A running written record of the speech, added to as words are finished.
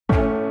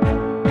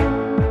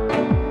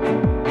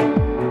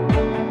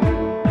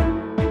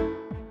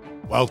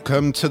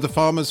Welcome to the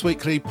Farmers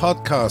Weekly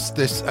podcast.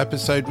 This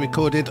episode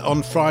recorded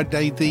on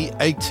Friday the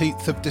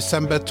 18th of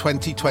December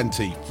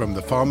 2020. From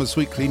the Farmers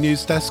Weekly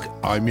news desk,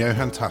 I'm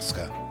Johan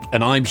Tasker.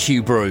 And I'm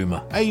Hugh Broom.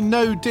 A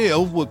no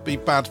deal would be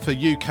bad for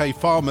UK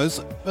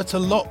farmers, but a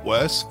lot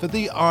worse for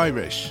the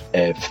Irish.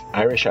 If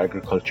Irish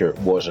agriculture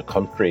was a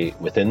country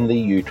within the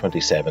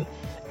EU27,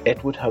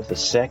 it would have the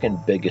second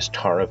biggest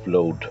tariff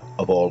load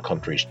of all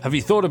countries. Have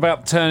you thought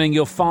about turning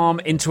your farm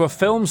into a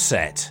film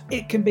set?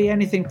 It can be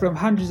anything from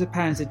hundreds of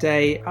pounds a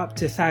day up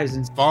to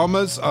thousands.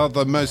 Farmers are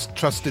the most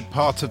trusted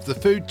part of the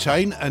food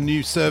chain, a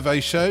new survey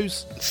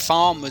shows.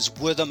 Farmers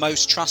were the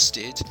most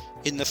trusted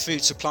in the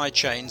food supply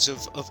chains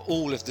of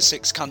all of the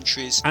 6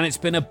 countries. And it's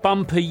been a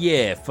bumper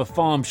year for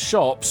farm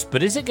shops,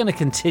 but is it going to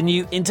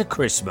continue into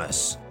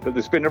Christmas? But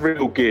there's been a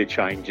real gear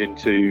change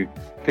into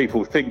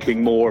people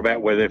thinking more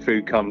about where their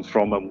food comes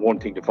from and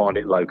wanting to find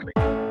it locally.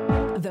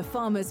 The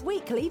Farmers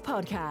Weekly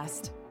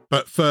podcast.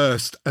 But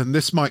first, and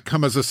this might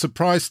come as a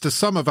surprise to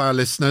some of our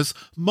listeners,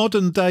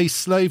 modern-day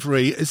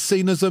slavery is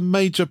seen as a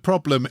major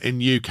problem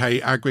in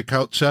UK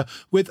agriculture,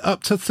 with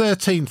up to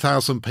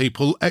 13,000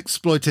 people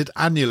exploited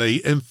annually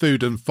in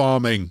food and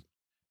farming.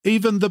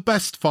 Even the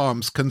best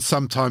farms can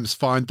sometimes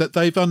find that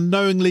they've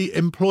unknowingly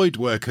employed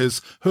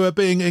workers who are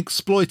being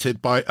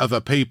exploited by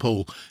other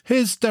people.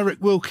 Here's Derek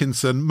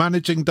Wilkinson,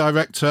 Managing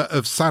Director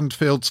of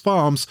Sandfields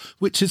Farms,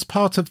 which is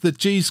part of the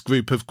Gees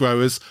group of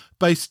growers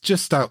based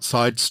just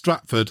outside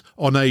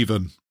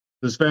Stratford-on-Avon.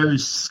 There's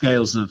various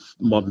scales of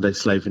modern-day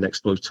slavery and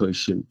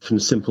exploitation, from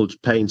simple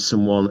paying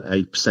someone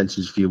a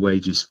percentage of your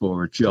wages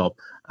for a job,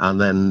 and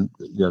then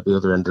the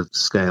other end of the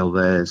scale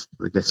there is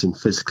they're getting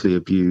physically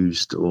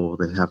abused, or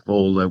they have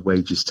all their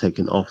wages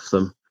taken off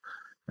them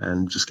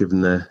and just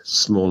given a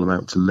small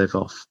amount to live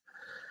off.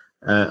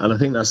 And I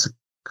think that's a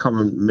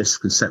common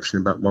misconception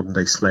about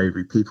modern-day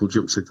slavery. People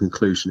jump to the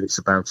conclusion it's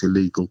about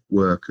illegal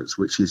workers,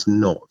 which is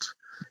not.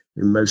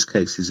 In most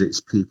cases,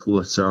 it's people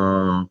that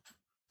are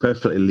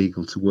perfectly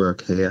legal to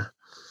work here,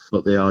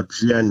 but they are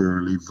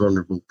generally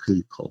vulnerable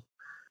people.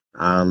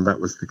 And that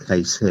was the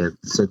case here.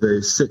 So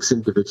the 6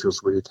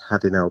 individuals we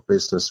had in our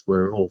business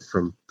were all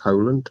from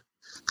Poland,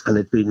 and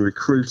had been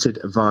recruited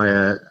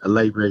via a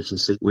labour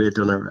agency. We had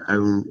done our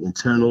own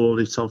internal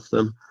audit of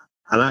them.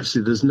 And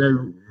actually, there's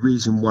no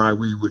reason why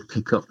we would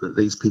pick up that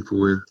these people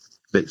were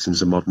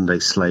victims of modern-day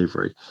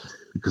slavery,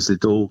 because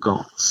they'd all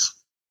got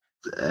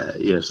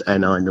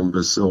NI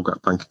numbers, all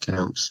got bank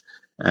accounts.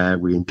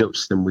 We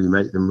induct them, we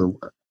make them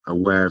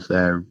aware of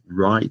their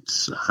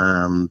rights.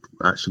 And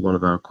actually, one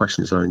of our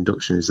questions, our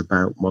induction, is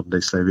about modern day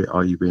slavery.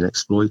 Are you being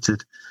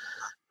exploited?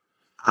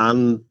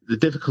 And the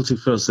difficulty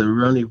for us, they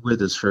were only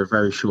with us for a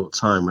very short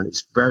time, and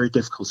it's very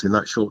difficult in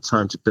that short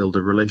time to build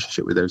a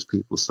relationship with those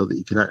people so that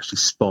you can actually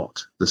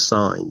spot the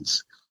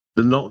signs.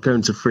 They're not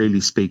going to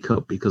freely speak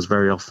up because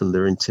very often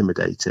they're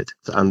intimidated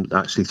and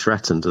actually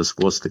threatened, as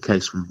was the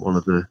case with one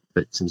of the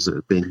victims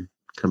that had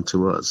come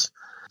to us.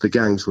 The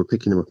gangs were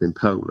picking them up in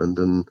Poland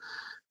and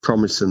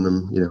promising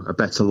them, a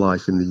better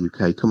life in the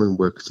UK. Come and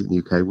work in the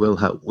UK. We'll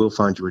help. We'll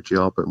find you a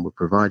job and we'll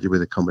provide you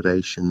with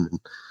accommodation,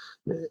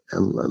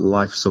 and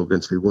life's all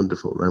going to be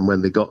wonderful. And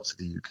when they got to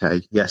the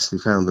UK, yes, they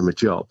found them a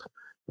job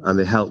and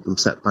they helped them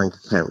set bank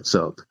accounts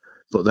up.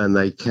 But then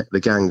the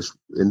gangs,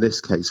 in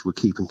this case, were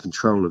keeping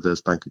control of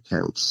those bank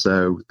accounts.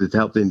 So they'd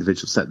help the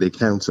individual set the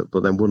account up,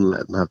 but then wouldn't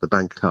let them have the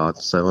bank card.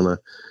 So on a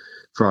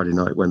Friday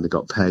night when they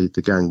got paid,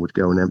 the gang would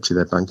go and empty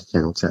their bank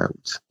account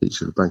out, each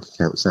of the bank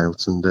accounts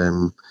out,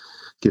 and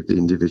give the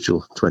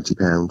individual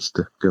 £20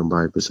 to go and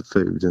buy a bit of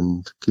food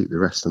and keep the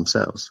rest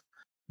themselves.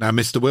 Now,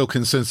 Mr.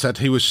 Wilkinson said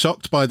he was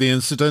shocked by the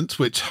incident,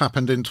 which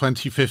happened in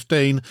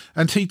 2015,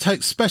 and he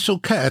takes special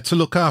care to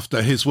look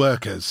after his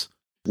workers.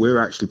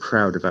 We're actually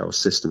proud of our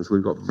systems.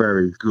 We've got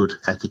very good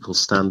ethical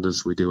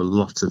standards. We do a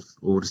lot of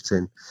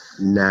auditing.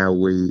 Now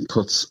we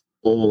put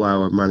all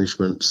our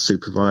management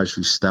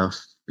supervisory staff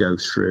go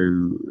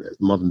through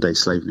modern day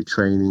slavery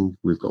training.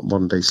 We've got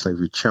modern day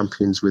slavery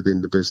champions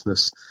within the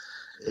business.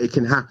 It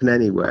can happen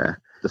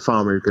anywhere. The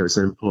farmer who goes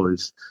and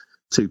employs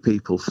 2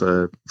 people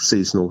for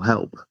seasonal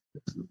help,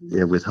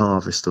 with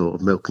harvest or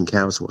milking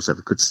cows or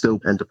whatever, could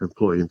still end up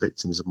employing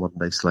victims of modern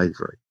day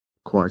slavery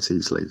quite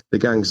easily. The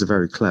gangs are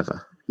very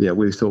clever.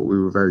 We thought we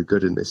were very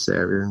good in this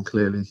area, and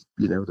clearly,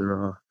 there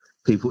are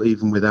people,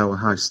 even with our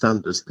high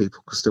standards,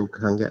 people still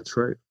can get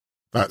through.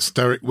 That's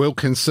Derek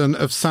Wilkinson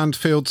of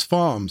Sandfields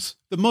Farms.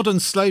 The Modern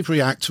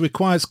Slavery Act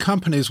requires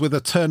companies with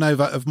a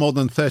turnover of more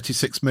than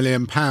 £36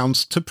 million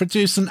to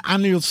produce an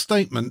annual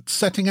statement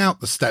setting out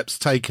the steps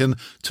taken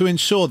to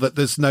ensure that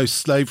there's no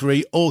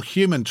slavery or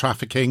human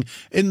trafficking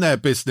in their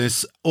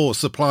business or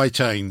supply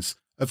chains.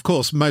 Of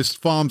course,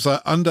 most farms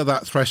are under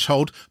that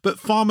threshold, but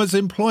farmers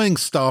employing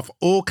staff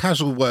or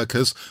casual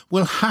workers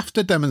will have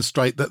to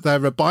demonstrate that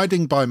they're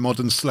abiding by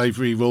modern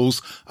slavery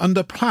rules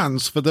under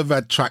plans for the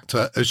Red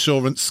Tractor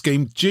Assurance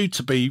Scheme due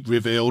to be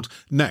revealed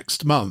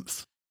next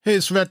month.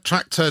 Here's Red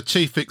Tractor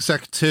Chief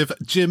Executive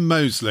Jim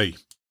Moseley.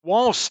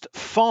 whilst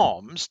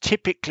farms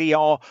typically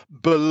are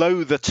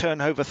below the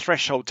turnover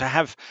threshold to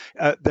have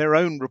their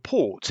own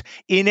report,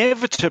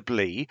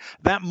 inevitably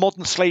that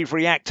Modern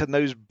Slavery Act and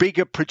those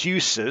bigger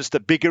producers, the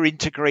bigger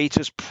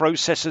integrators,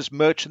 processors,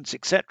 merchants,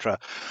 etc.,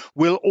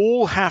 will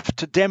all have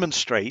to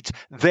demonstrate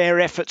their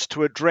efforts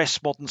to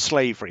address modern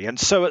slavery. And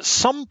so at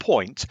some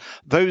point,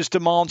 those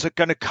demands are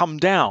going to come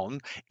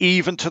down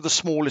even to the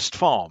smallest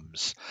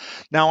farms.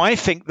 Now, I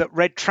think that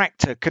Red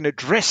Tractor can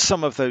address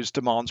some of those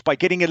demands by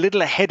getting a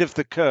little ahead of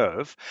the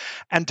curve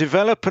and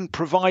develop and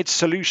provide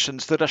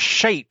solutions that are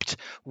shaped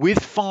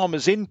with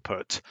farmers'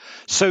 input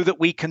so that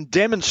we can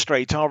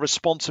demonstrate our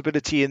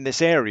responsibility in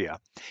this area.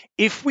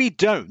 If we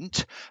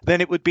don't,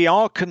 then it would be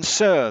our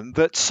concern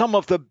that some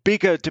of the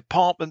bigger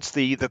departments,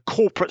 the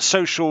corporate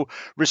social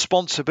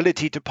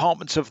responsibility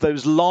departments of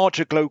those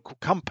larger global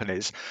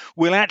companies,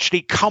 will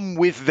actually come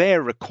with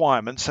their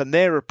requirements and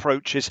their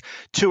approaches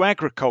to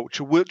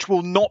agriculture, which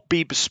will not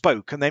be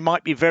bespoke, and they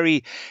might be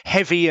very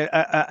heavy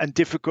and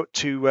difficult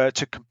to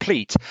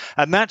complete.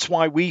 And that's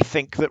why we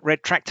think that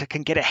Red Tractor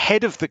can get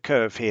ahead of the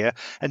curve here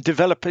and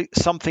develop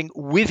something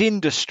with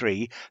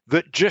industry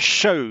that just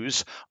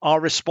shows our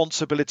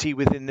responsibility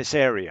within this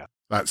area.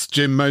 That's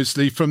Jim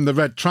Moseley from the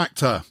Red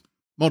Tractor.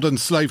 Modern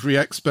slavery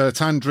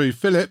expert Andrew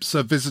Phillips,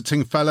 a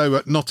visiting fellow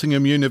at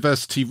Nottingham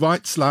University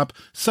Rights Lab,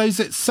 says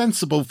it's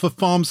sensible for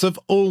farms of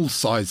all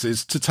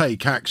sizes to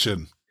take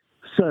action.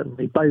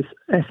 Certainly, both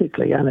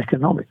ethically and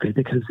economically,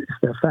 because if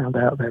they're found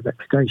out, their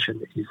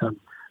reputation is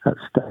at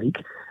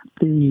stake.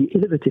 The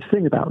innovative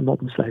thing about the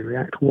Modern Slavery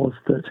Act was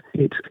that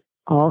it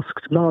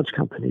asked large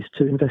companies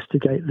to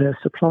investigate their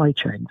supply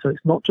chain. So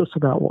it's not just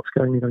about what's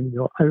going on in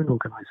your own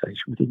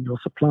organisation, within your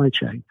supply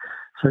chain.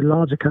 So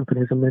larger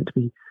companies are meant to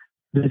be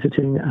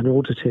visiting and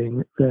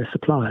auditing their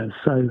suppliers.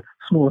 So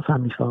smaller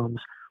family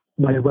farms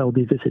may well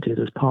be visited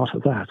as part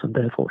of that and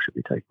therefore should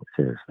be taken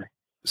seriously.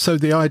 So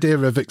the idea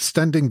of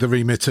extending the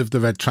remit of the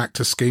Red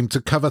Tractor scheme to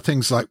cover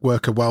things like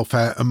worker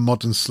welfare and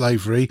modern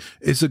slavery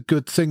is a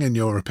good thing in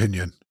your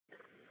opinion?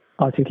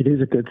 I think it is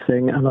a good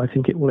thing, and I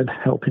think it will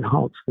help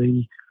enhance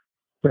the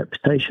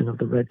reputation of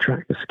the Red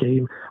Tractor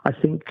scheme. I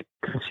think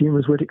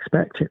consumers would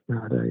expect it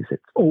nowadays.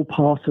 It's all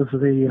part of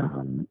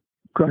the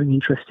growing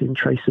interest in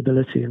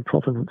traceability and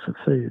provenance of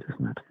food,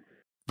 isn't it?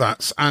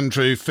 That's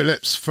Andrew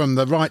Phillips from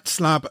the Rights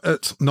Lab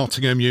at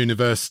Nottingham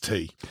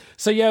University.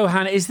 So,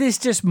 Johan, is this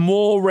just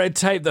more red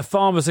tape that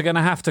farmers are going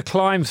to have to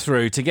climb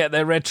through to get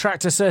their Red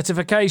Tractor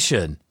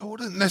certification? I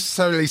wouldn't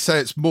necessarily say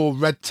it's more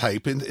red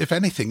tape. If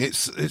anything,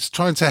 it's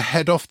trying to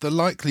head off the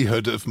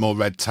likelihood of more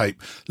red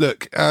tape.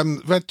 Look,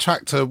 Red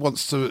Tractor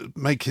wants to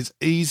make it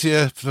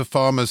easier for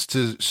farmers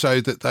to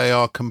show that they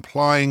are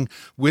complying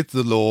with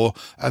the law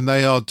and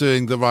they are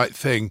doing the right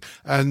thing.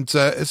 And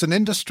as an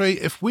industry,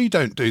 if we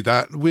don't do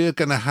that, we're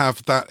going to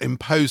have that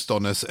imposed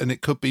on us, and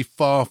it could be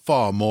far,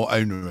 far more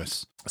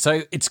onerous.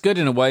 So it's good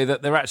in a way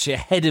that they're actually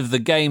ahead of the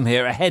game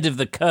here, ahead of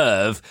the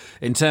curve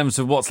in terms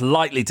of what's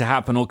likely to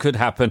happen or could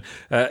happen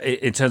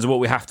in terms of what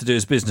we have to do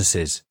as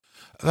businesses.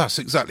 That's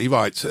exactly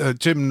right.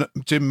 Jim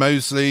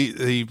Moseley,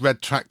 the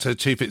Red Tractor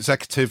chief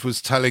executive,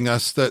 was telling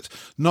us that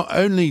not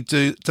only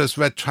does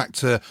Red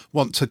Tractor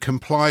want to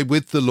comply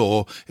with the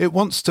law, it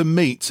wants to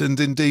meet and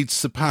indeed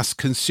surpass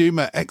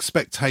consumer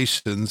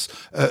expectations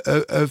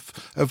of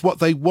what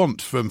they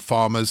want from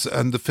farmers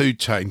and the food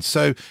chain.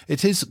 So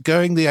it is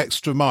going the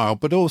extra mile,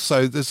 but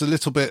also there's a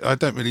little bit, I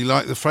don't really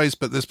like the phrase,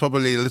 but there's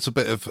probably a little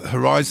bit of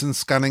horizon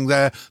scanning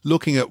there,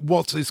 looking at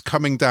what is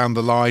coming down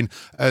the line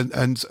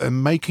and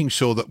making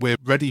sure that we're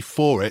ready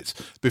for it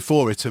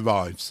before it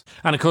arrives.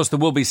 And of course, there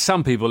will be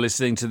some people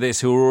listening to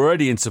this who are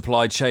already in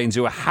supply chains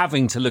who are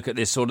having to look at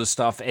this sort of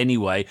stuff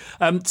anyway.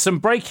 Some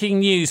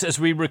breaking news as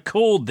we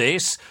record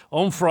this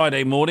on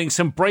Friday morning.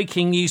 Some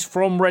breaking news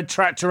from Red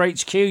Tractor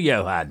HQ,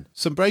 Johan.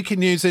 Some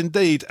breaking news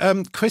indeed.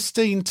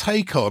 Christine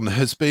Tacon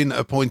has been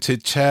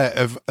appointed chair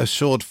of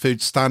Assured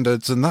Food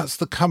Standards, and that's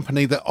the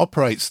company that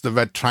operates the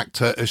Red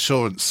Tractor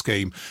Assurance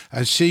Scheme.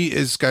 And she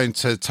is going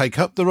to take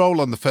up the role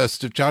on the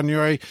 1st of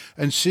January,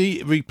 and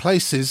she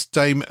replaces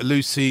Dame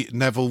Lucy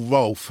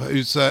Neville-Rolfe,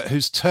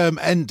 whose term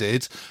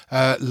ended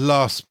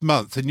last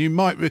month. And you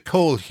might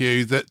recall,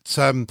 Hugh,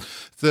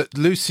 that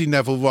Lucy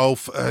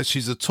Neville-Rolfe,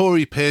 she's a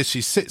Tory peer,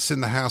 she sits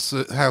in the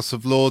House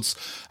of Lords,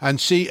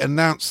 and she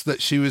announced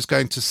that she was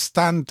going to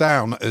stand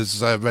down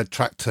as Red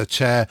Tractor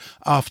chair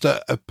after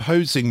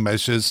opposing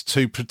measures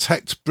to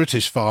protect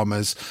British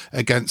farmers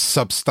against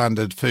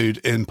substandard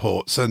food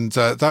imports. And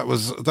that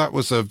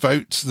was a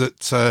vote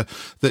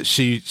that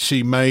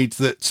she made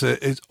that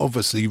is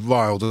obviously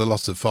riled a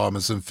lot of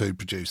farmers and food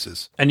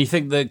producers. And you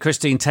think that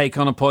Christine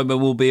Tacon appointment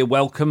will be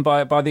welcomed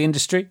by the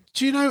industry?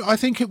 Do you know, I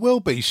think it will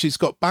be. She's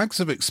got bags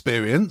of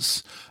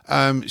experience.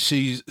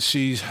 She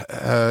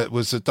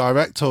was a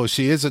director, or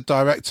she is a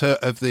director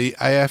of the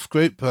AF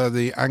Group,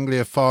 the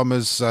Anglia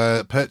Farmers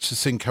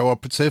Purchasing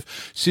Cooperative.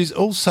 She's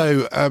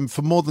also,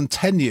 for more than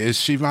 10 years,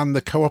 she ran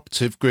the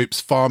Cooperative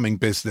Group's farming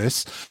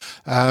business,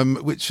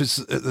 which was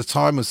at the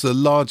time was the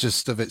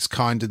largest of its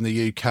kind in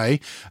the UK.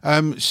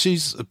 She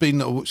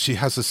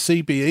has a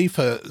CBE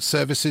for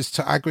services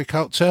to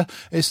agriculture.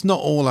 It's not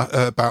all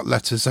about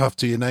letters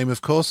after your name,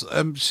 of course,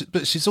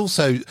 but she's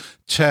also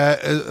chair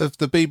of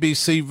the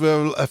BBC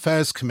Rural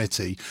Affairs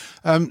Committee.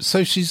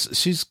 So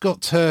she's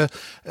got her,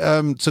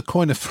 to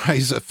coin a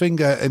phrase, a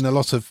finger in a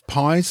lot of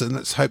pies, and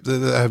let's hope that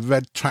they're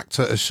red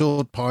tractor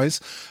assured pies.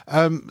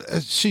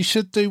 She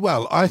should do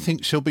well. I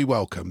think she'll be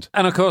welcomed.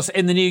 And of course,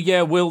 in the new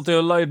year, we'll do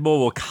a load more.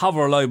 We'll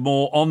cover a load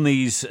more on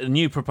these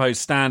new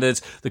proposed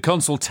standards. The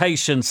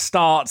consultation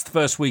starts the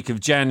first week of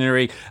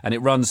January and it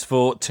runs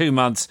for 2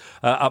 months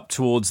up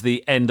towards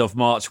the end of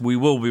March. We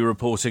will be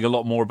reporting a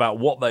lot more about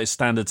what those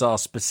standards are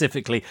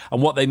specifically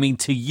and what they mean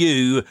to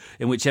you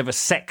in whichever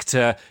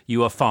sector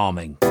you are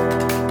farming.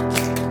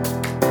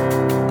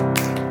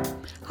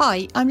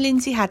 Hi, I'm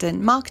Lindsay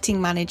Haddon, Marketing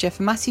Manager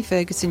for Massey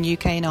Ferguson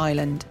UK and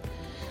Ireland.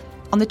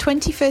 On the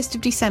 21st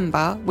of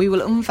December, we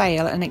will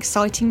unveil an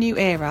exciting new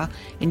era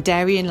in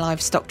dairy and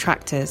livestock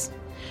tractors.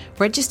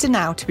 Register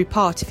now to be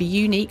part of a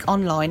unique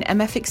online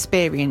MF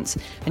experience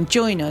and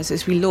join us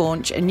as we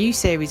launch a new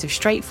series of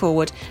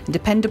straightforward and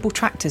dependable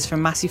tractors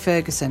from Massey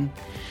Ferguson.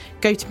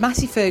 Go to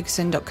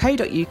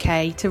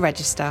masseyferguson.co.uk to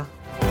register.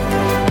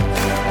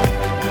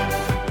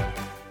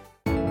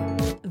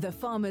 The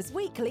Farmers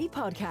Weekly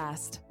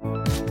Podcast.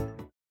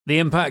 The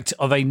impact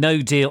of a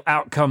no-deal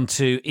outcome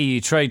to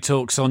EU trade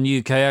talks on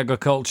UK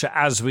agriculture,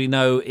 as we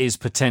know, is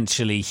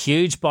potentially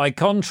huge. By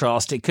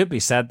contrast, it could be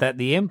said that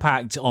the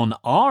impact on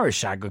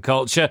Irish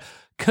agriculture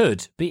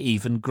could be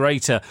even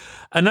greater.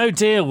 A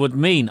no-deal would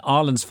mean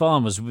Ireland's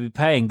farmers would be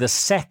paying the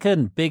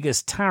second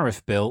biggest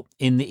tariff bill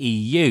in the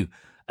EU.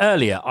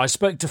 Earlier, I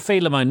spoke to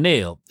Phelim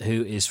O'Neill,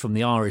 who is from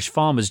the Irish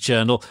Farmers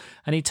Journal,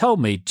 and he told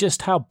me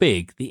just how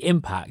big the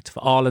impact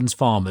for Ireland's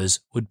farmers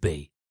would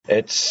be.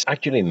 It's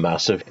actually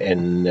massive.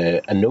 In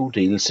a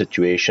no-deal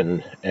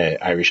situation,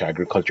 Irish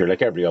agriculture,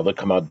 like every other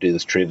commodity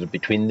that's traded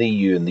between the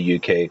EU and the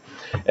UK,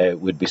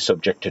 would be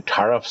subject to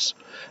tariffs.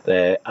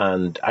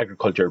 And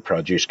agricultural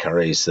produce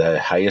carries the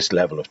highest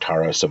level of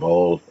tariffs of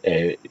all.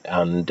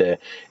 And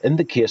in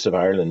the case of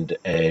Ireland,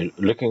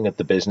 looking at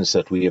the business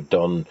that we have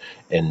done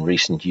in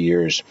recent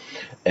years,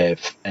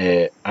 if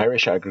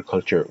Irish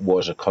agriculture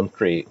was a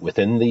country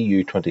within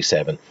the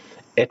EU27,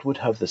 it would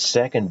have the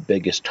second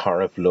biggest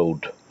tariff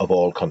load of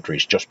all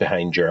countries, just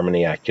behind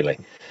Germany, actually.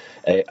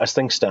 As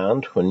things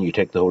stand, when you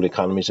take the whole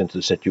economies into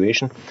the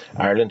situation,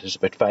 Ireland is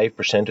about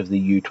 5% of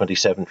the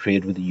EU27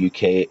 trade with the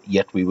UK,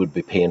 yet we would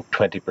be paying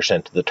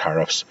 20% of the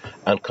tariffs.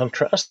 And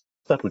contrast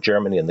that with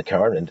Germany and the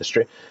car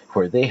industry,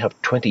 where they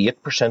have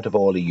 28% of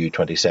all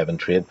EU27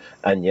 trade,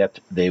 and yet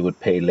they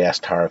would pay less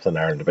tariff than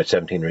Ireland, about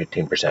 17 or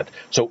 18%.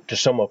 So to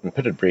sum up and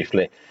put it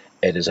briefly,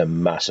 it is a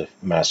massive,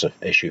 massive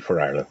issue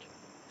for Ireland.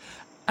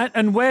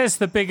 And where's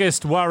the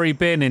biggest worry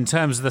been in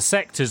terms of the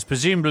sectors?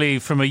 Presumably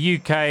from a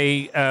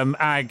UK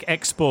ag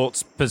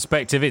exports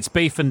perspective, it's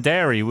beef and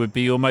dairy would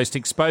be your most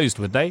exposed,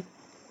 would they?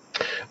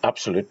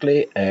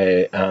 Absolutely.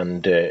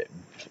 And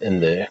in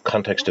the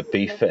context of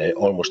beef,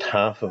 almost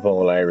half of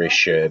all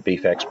Irish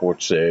beef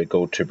exports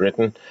go to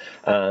Britain.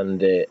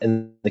 And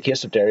in the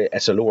case of dairy,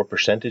 it's a lower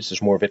percentage.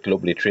 There's more of it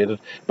globally traded.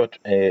 But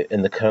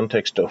in the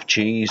context of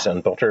cheese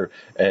and butter,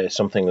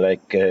 something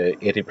like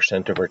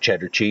 80% of our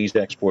cheddar cheese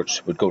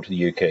exports would go to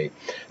the UK.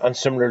 And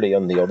similarly,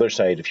 on the other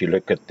side, if you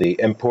look at the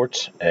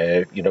imports,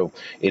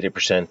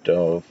 80%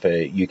 of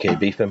UK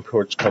beef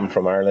imports come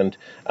from Ireland.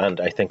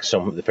 And I think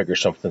some of the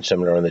figures something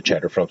similar on the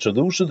cheddar front. So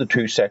those are the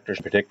two sectors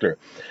in particular.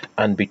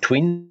 And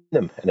between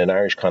them, in an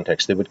Irish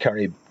context, they would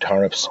carry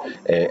tariffs,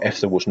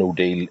 if there was no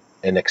deal,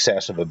 in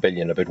excess of $1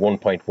 billion, about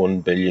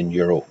 1.1 billion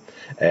euro.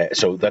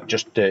 So that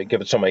just give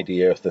it some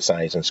idea of the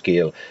size and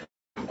scale.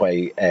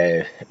 Why,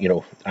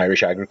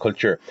 Irish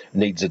agriculture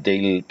needs a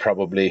deal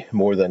probably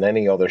more than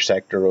any other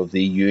sector of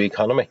the EU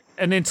economy.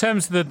 And in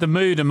terms of the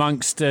mood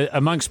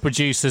amongst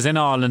producers in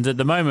Ireland at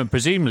the moment,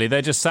 presumably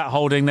they're just sat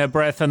holding their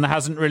breath and there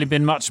hasn't really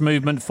been much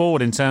movement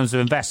forward in terms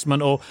of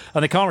investment,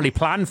 and they can't really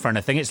plan for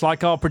anything. It's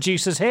like our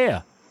producers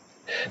here.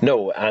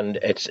 No, and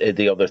it's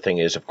the other thing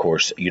is, of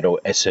course,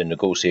 it's a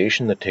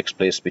negotiation that takes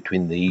place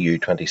between the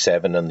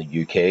EU27 and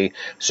the UK.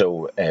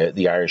 So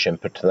the Irish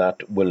input to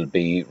that will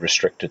be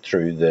restricted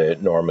through the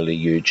normal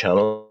EU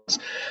channels.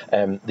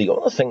 The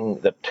other thing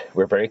that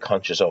we're very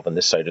conscious of on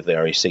this side of the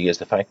REC is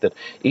the fact that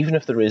even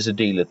if there is a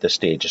deal at this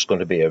stage, it's going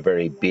to be a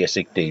very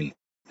basic deal.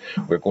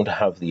 we're going to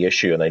have the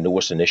issue, and I know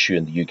it's an issue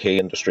in the UK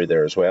industry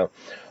there as well,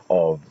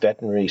 of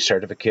veterinary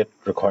certificate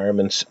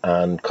requirements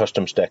and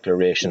customs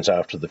declarations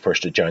after the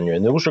 1st of January.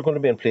 And those are going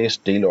to be in place,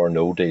 deal or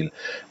no deal.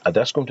 And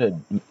that's going to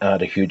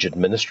add a huge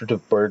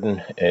administrative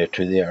burden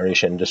to the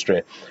Irish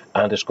industry,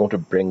 and it's going to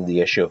bring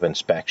the issue of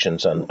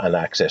inspections and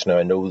access. Now,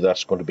 I know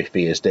that's going to be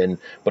phased in,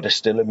 but it's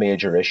still a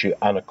major issue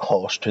and a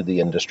cost to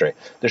the industry.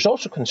 There's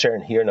also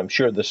concern here, and I'm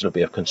sure this will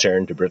be of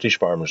concern to British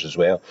farmers as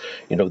well.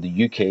 You know,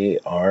 the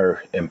UK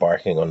are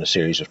embarking on a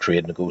series of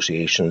trade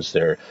negotiations.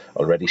 They're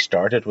already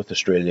started with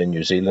Australia and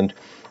New Zealand.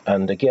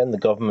 And again,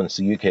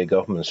 the UK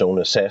government's own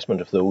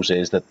assessment of those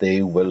is that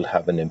they will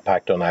have an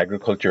impact on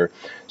agriculture.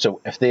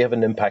 So if they have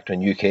an impact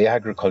on UK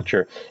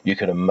agriculture, you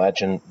can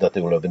imagine that they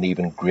will have an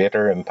even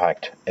greater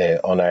impact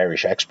on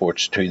Irish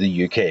exports to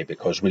the UK,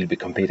 because we'll be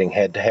competing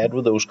head to head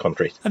with those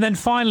countries. And then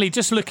finally,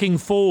 just looking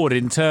forward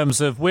in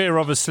terms of, we're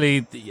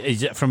obviously,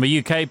 from a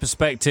UK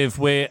perspective,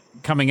 we're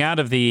coming out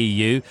of the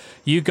EU.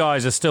 You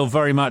guys are still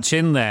very much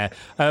in there.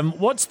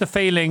 What's the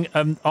feeling?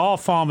 Our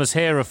farmers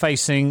here are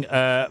facing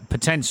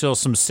potential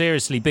some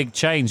seriously big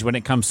change when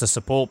it comes to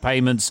support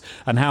payments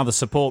and how the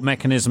support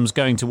mechanism is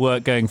going to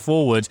work going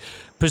forward.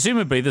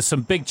 Presumably there's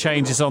some big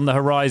changes on the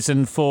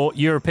horizon for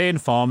European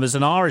farmers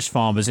and Irish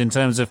farmers in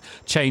terms of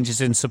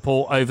changes in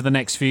support over the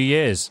next few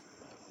years.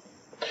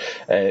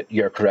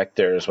 You're correct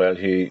there as well,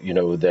 Hugh. You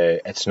know,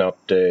 it's not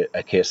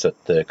a case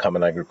that the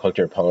Common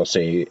Agriculture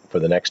Policy for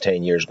the next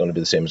 10 years is going to be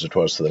the same as it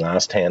was for the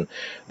last 10.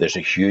 There's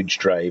a huge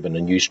drive and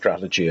a new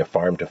strategy, a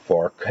farm to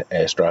fork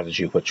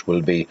strategy, which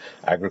will be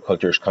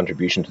agriculture's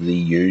contribution to the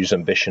EU's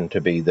ambition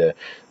to be the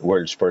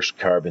world's first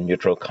carbon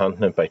neutral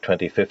continent by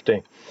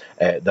 2050.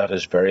 That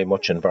is very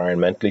much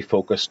environmentally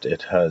focused.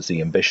 It has the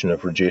ambition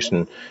of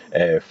reducing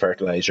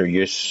fertiliser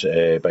use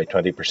by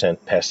 20%,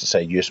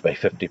 pesticide use by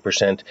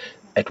 50%.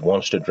 It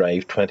wants to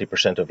drive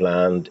 20% of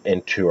land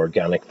into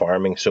organic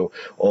farming. So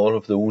all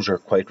of those are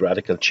quite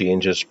radical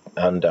changes.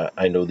 And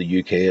I know the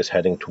UK is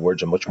heading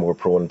towards a much more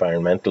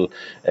pro-environmental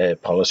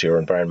policy or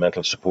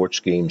environmental support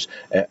schemes.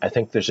 I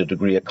think there's a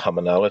degree of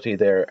commonality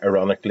there,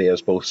 ironically,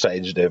 as both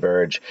sides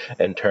diverge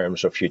in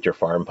terms of future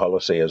farm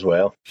policy as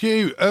well.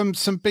 Hugh,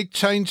 some big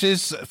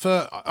changes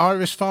for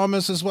Irish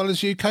farmers as well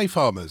as UK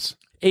farmers.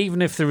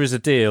 Even if there is a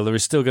deal, there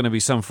is still going to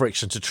be some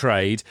friction to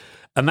trade.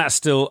 And that's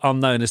still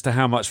unknown as to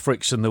how much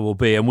friction there will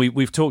be. And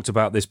we've talked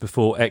about this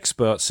before,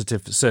 expert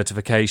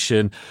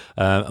certification,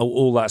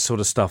 all that sort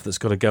of stuff that's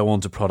got to go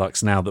on to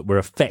products now that we're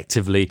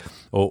effectively,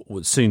 or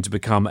soon to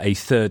become, a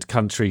third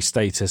country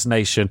status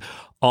nation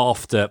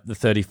after the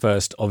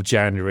 31st of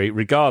January,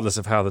 regardless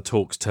of how the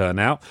talks turn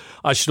out.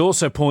 I should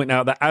also point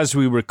out that as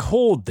we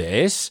record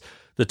this,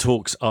 the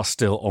talks are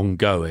still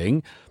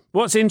ongoing.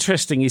 What's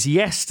interesting is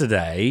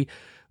yesterday,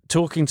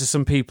 talking to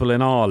some people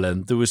in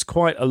Ireland, there was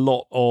quite a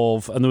lot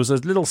of, and there was a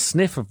little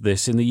sniff of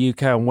this in the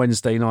UK on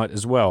Wednesday night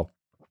as well.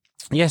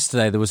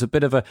 Yesterday, there was a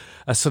bit of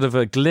a sort of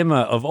a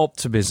glimmer of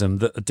optimism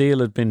that a deal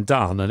had been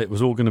done and it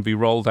was all going to be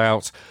rolled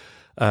out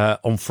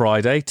on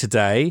Friday,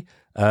 today.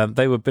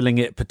 They were billing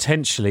it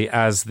potentially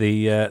as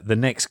the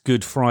next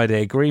Good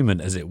Friday agreement,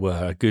 as it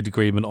were, a good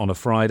agreement on a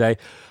Friday.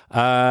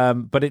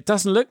 But it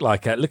doesn't look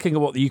like it. Looking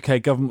at what the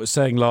UK government was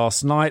saying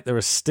last night, there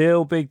are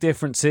still big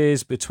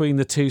differences between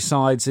the two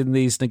sides in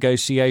these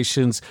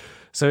negotiations.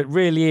 So it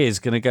really is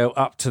going to go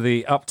up to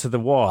the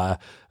wire.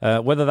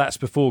 Whether that's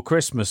before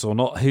Christmas or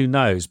not, who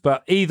knows?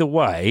 But either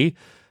way,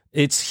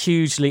 it's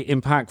hugely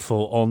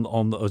impactful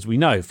on, as we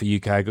know, for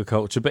UK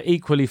agriculture, but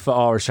equally for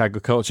Irish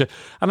agriculture.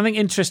 And I think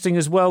interesting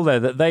as well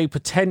there that they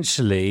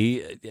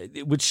potentially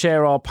would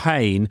share our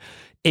pain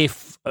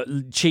if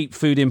cheap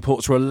food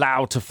imports were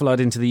allowed to flood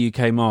into the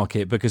UK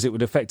market, because it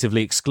would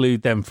effectively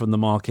exclude them from the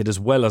market as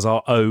well as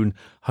our own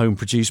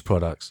home-produced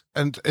products.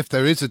 And if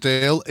there is a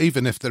deal,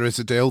 even if there is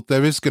a deal,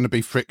 there is going to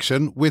be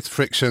friction. With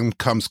friction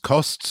comes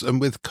costs,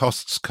 and with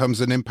costs comes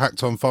an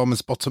impact on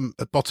farmers' bottom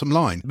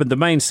line. But the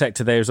main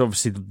sector there is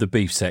obviously the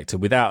beef sector,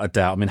 without a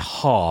doubt. I mean,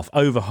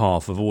 over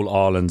half of all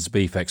Ireland's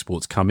beef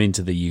exports come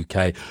into the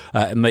UK.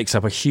 It makes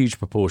up a huge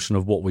proportion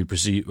of what we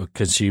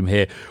consume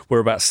here. We're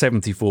about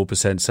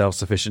 74%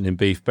 self-sufficient in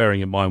beef, bearing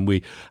in mind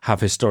we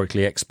have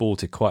historically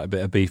exported quite a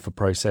bit of beef for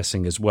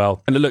processing as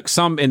well. And look,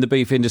 some in the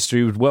beef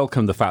industry would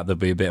welcome the fact there'd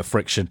be a bit of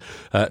friction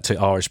to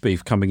Irish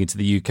beef coming into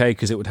the UK,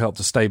 because it would help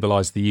to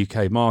stabilise the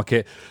UK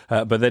market.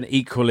 But then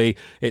equally,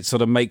 it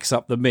sort of makes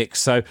up the mix.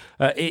 So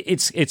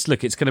it's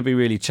going to be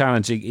really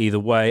challenging either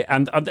way.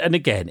 And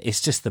again,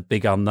 it's just the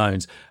big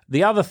unknowns.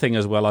 The other thing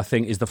as well, I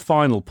think, is the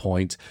final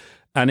point.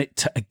 And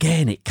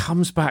it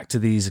comes back to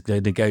these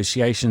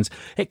negotiations.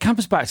 It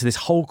comes back to this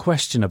whole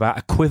question about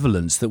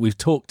equivalence that we've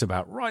talked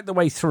about right the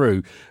way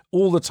through.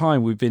 All the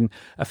time we've been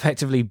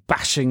effectively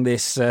bashing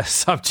this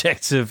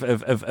subject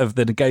of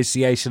the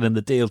negotiation and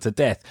the deal to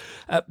death.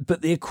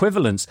 But the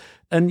equivalence,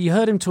 and you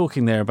heard him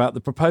talking there about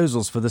the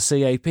proposals for the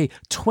CAP,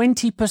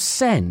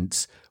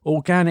 20%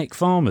 organic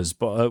farmers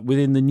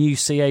within the new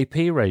CAP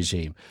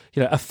regime.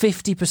 You know, a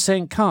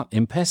 50% cut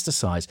in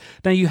pesticides.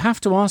 Now, you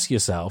have to ask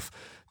yourself,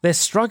 they're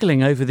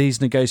struggling over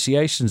these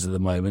negotiations at the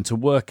moment to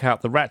work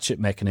out the ratchet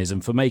mechanism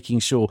for making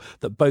sure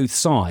that both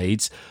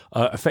sides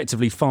are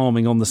effectively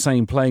farming on the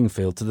same playing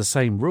field to the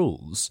same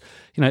rules.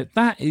 You know,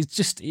 that is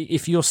just,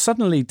 if you're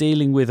suddenly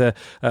dealing with a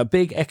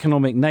big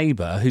economic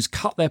neighbour who's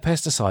cut their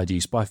pesticide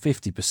use by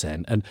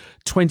 50% and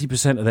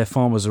 20% of their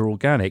farmers are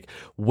organic,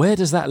 where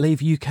does that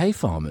leave UK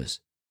farmers?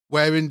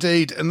 Where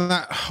indeed, and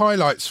that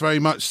highlights very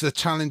much the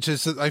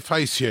challenges that they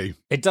face, you.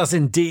 It does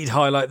indeed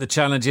highlight the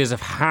challenges of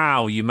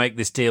how you make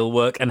this deal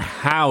work and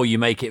how you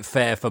make it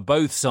fair for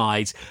both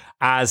sides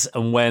as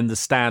and when the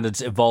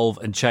standards evolve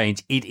and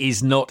change. It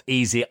is not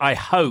easy. I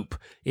hope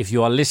if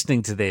you are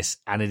listening to this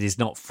and it is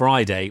not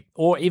Friday,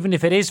 or even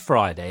if it is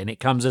Friday and it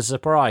comes as a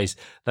surprise,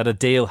 that a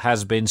deal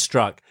has been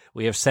struck.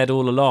 We have said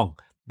all along,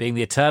 being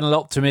the eternal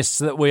optimists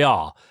that we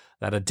are,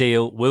 that a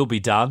deal will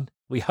be done.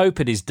 We hope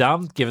it is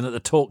done, given that the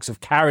talks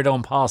have carried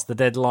on past the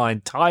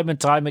deadline time and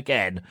time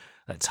again.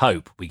 Let's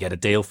hope we get a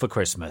deal for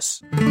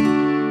Christmas.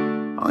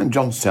 I'm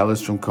John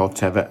Sellers from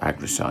Corteva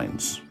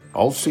AgriScience.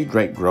 All seed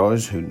rape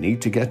growers who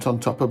need to get on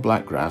top of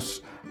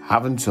blackgrass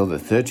have until the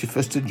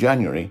 31st of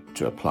January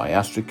to apply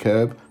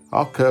AstriCurb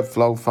or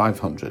CurbFlow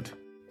 500.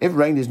 If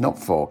rain is not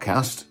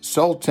forecast,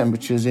 soil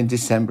temperatures in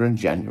December and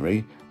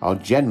January are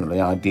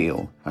generally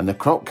ideal, and the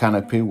crop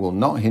canopy will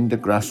not hinder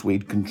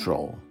grassweed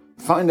control.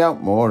 Find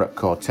out more at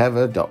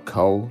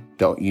corteva.co.uk.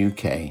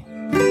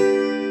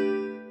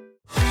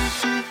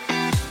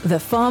 The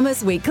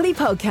Farmers Weekly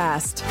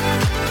Podcast.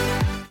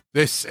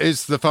 This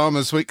is the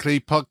Farmers Weekly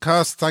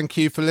Podcast. Thank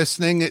you for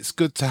listening. It's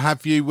good to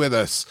have you with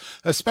us.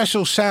 A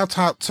special shout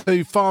out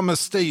to Farmer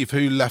Steve,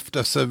 who left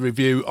us a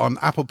review on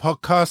Apple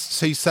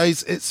Podcasts. He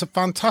says, it's a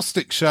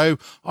fantastic show.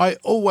 I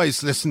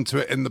always listen to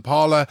it in the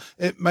parlour.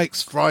 It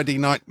makes Friday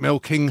night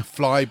milking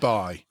fly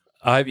by.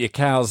 I hope your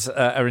cows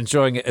are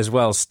enjoying it as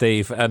well,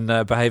 Steve, and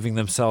behaving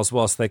themselves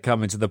whilst they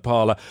come into the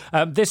parlour.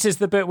 This is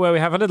the bit where we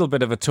have a little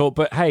bit of a talk,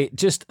 but hey,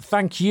 just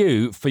thank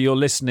you for your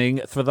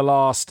listening for the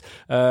last,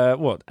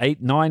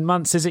 8-9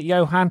 months, is it,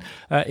 Johan?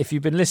 If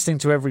you've been listening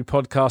to every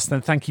podcast,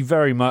 then thank you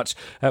very much.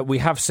 We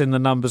have seen the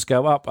numbers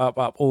go up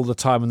all the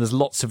time, and there's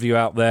lots of you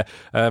out there.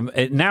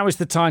 Now is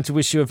the time to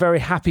wish you a very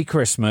happy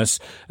Christmas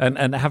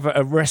and have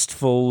a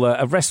restful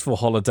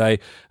holiday,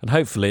 and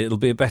hopefully it'll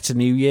be a better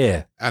new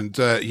year. And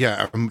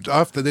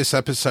after this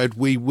episode,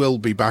 we will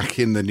be back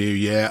in the new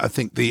year. I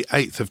think the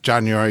 8th of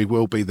January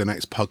will be the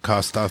next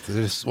podcast after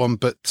this one.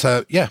 But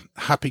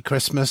happy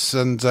Christmas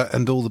and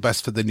all the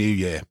best for the new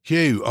year.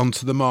 Hugh,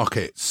 onto the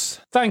markets.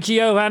 Thank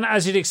you, Johan.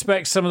 As you'd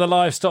expect, some of the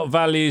livestock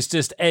values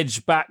just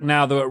edged back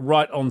now that we're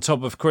right on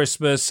top of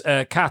Christmas.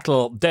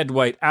 Cattle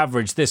deadweight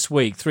average this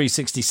week,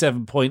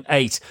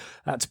 367.8.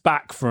 That's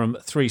back from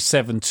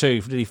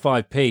 372,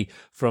 55p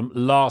from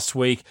last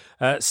week.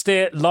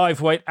 Steer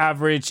live weight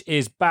average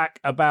is back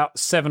about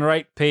 7 or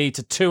 8p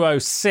to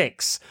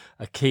 206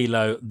 a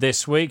kilo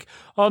this week.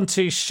 On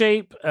to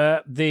sheep,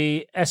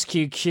 the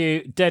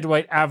SQQ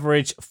deadweight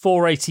average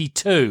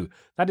 482.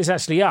 That is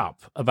actually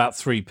up about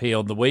 3p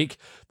on the week.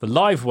 The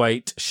live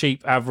weight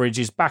sheep average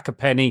is back a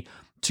penny,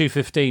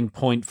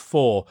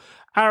 215.4.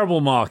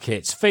 Arable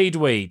markets, feed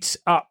wheat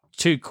up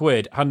 £2,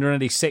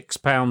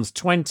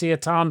 £186.20 a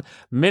tonne.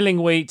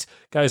 Milling wheat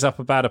goes up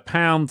about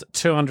 £1,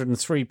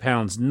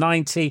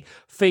 £203.90.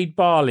 Feed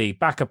barley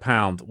back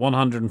 £1,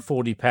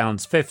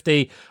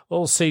 £140.50.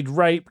 Oilseed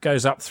rape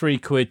goes up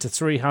 £3 to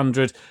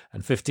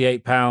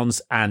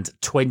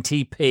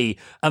 £358.20.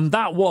 And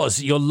that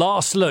was your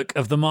last look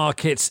of the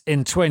markets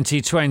in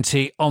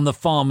 2020 on the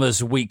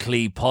Farmers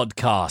Weekly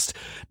Podcast.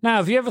 Now,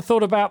 have you ever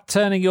thought about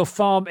turning your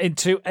farm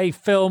into a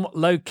film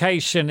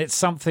location? It's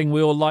something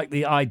we all like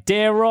the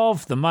idea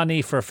of, the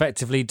money for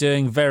effectively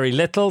doing very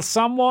little.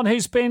 Someone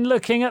who's been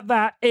looking at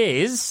that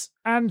is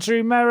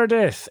Andrew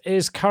Meredith,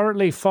 is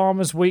currently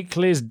Farmers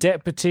Weekly's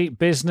Deputy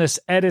Business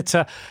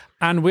Editor,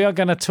 and we are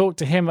going to talk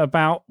to him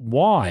about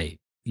why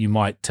you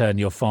might turn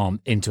your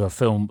farm into a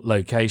film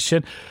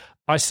location.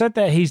 I said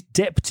that he's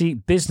Deputy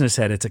Business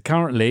Editor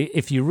currently.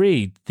 If you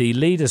read the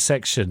leader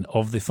section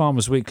of the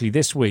Farmers Weekly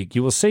this week,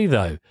 you will see,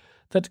 though,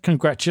 that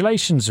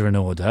congratulations are in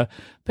order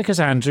because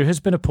Andrew has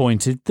been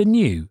appointed the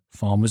new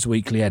Farmers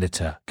Weekly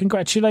Editor.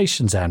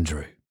 Congratulations,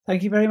 Andrew.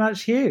 Thank you very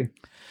much, Hugh.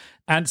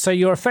 And so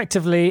you're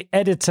effectively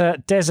editor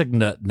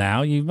designate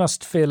now. You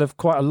must feel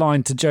quite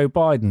aligned to Joe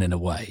Biden in a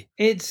way.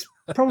 It's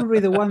probably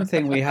the one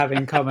thing we have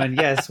in common.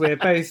 Yes, we're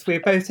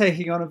both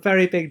taking on a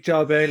very big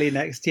job early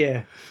next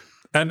year.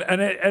 And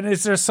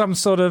is there some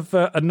sort of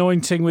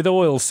anointing with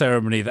oil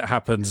ceremony that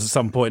happens at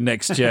some point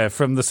next year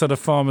from the sort of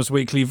Farmers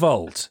Weekly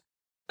vault?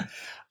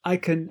 I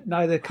can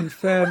neither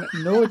confirm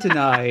nor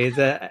deny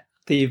that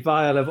the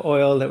vial of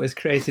oil that was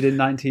created in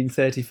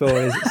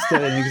 1934 is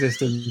still in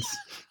existence.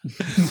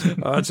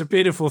 Oh, it's a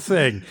beautiful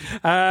thing.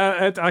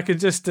 I can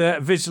just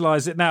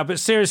visualise it now. But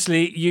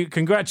seriously,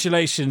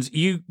 congratulations.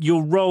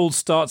 Your role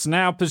starts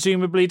now,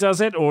 presumably,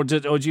 does it? Or do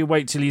you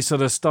wait till you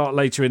sort of start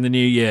later in the new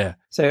year?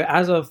 So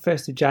as of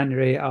 1st of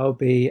January, I'll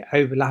be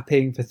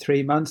overlapping for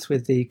 3 months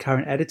with the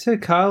current editor,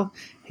 Carl.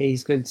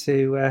 He's going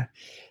to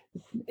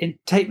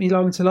take me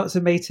along to lots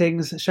of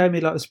meetings, show me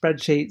a lot of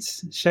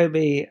spreadsheets, show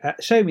me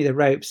the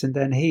ropes, and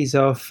then he's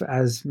off,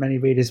 as many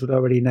readers would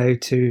already know,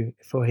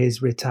 for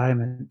his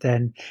retirement.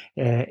 Then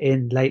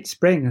in late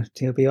spring,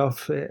 he'll be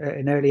off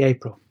in early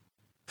April.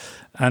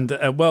 And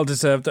well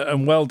deserved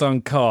and well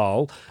done,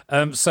 Carl.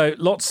 So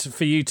lots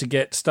for you to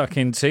get stuck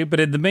into. But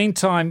in the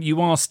meantime,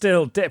 you are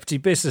still Deputy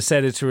Business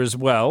Editor as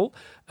well.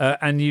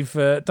 And you've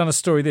done a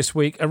story this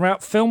week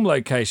around film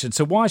location.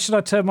 So why should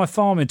I turn my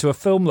farm into a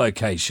film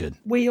location?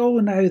 We all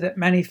know that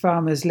many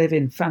farmers live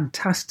in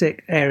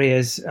fantastic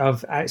areas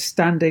of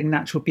outstanding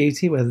natural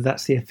beauty, whether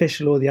that's the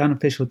official or the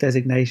unofficial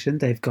designation.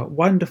 They've got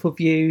wonderful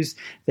views.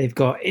 They've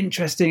got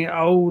interesting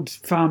old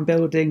farm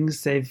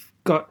buildings. They've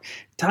got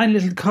tiny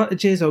little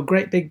cottages or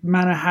great big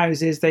manor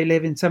houses. They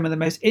live in some of the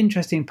most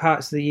interesting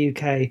parts of the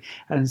UK.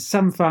 And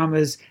some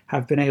farmers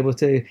have been able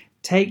to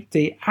take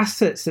the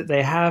assets that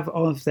they have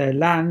of their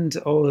land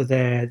or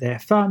their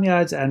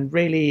farmyards and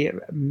really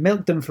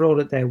milk them for all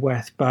that they're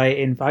worth by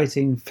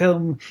inviting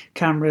film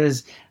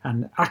cameras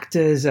and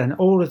actors and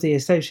all of the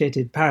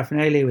associated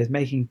paraphernalia with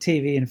making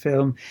TV and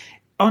film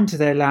onto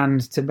their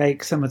land to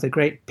make some of the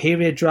great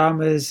period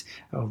dramas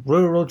or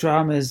rural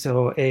dramas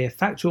or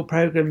factual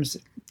programs.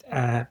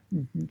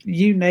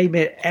 You name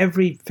it,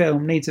 every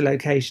film needs a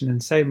location,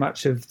 and so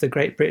much of the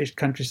great British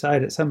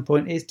countryside at some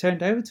point is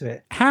turned over to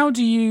it. How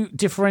do you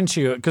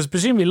differentiate? Because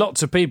presumably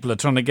lots of people are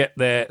trying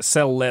to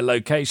sell their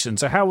location.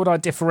 So how would I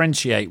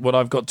differentiate what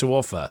I've got to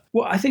offer?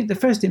 Well, I think the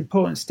first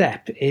important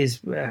step is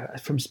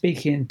from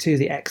speaking to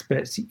the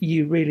experts,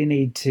 you really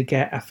need to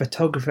get a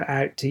photographer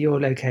out to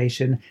your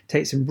location,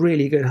 take some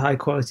really good high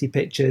quality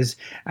pictures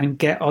and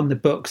get on the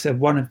books of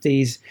one of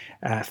these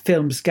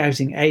film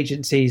scouting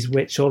agencies,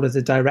 which all of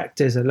the directors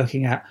are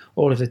looking at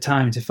all of the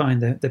time to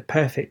find the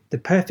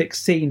perfect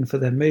scene for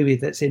the movie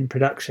that's in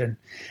production.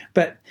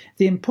 But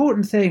the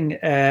important thing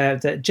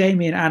that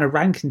Jamie and Anna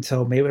Rankin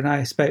told me when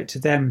I spoke to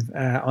them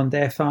on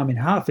their farm in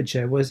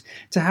Hertfordshire was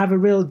to have a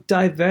real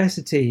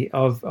diversity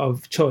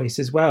of choice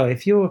as well.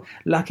 If you're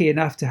lucky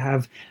enough to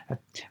have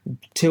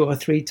 2 or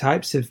 3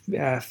 types of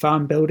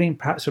farm building,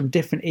 perhaps from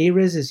different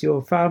eras as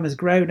your farm has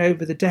grown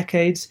over the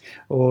decades,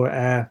 or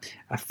a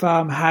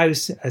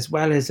farmhouse as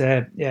well as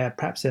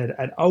perhaps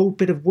an old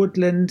bit of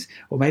woodland,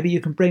 or maybe you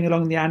can bring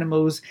along the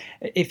animals.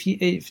 If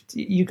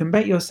you can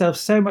make yourself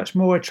so much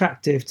more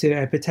attractive to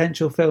a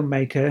potential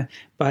filmmaker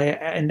by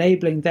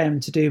enabling them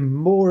to do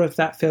more of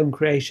that film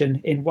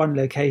creation in one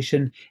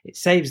location, it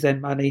saves them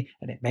money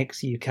and it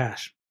makes you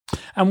cash.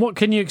 And what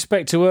can you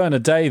expect to earn a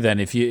day then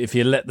if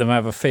you let them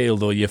have a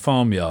field or your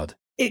farmyard?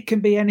 It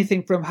can be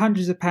anything from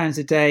hundreds of pounds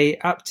a day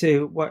up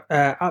to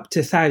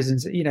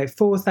thousands.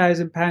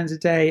 £4,000 a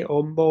day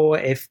or more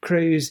if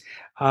crews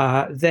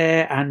are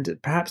there and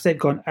perhaps they've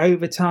gone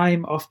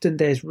overtime. Often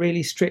there's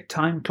really strict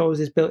time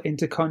clauses built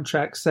into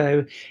contracts.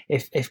 So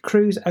if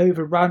crews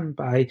overrun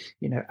by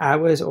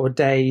hours or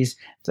days,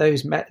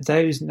 those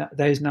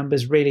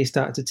numbers really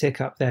start to tick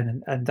up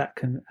then, and that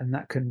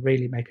can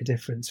really make a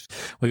difference.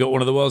 We got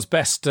one of the world's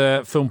best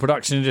film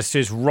production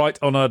industries right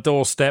on our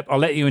doorstep. I'll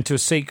let you into a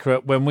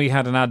secret. When we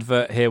had an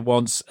advert here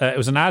once, it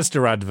was an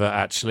Asda advert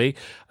actually,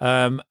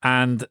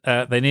 and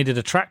they needed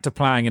a tractor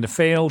ploughing in a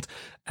field.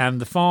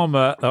 And the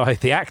farmer,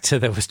 the actor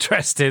that was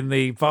dressed in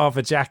the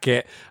barber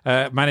jacket,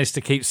 managed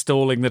to keep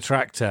stalling the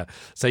tractor.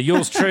 So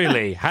yours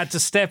truly had to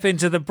step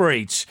into the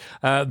breach.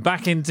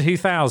 Back in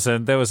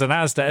 2000, there was an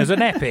Asda. It was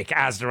an epic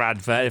Asda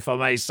advert, if I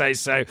may say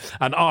so.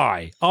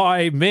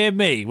 And mere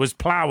me, was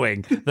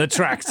ploughing the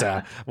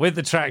tractor with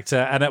the tractor.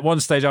 And at one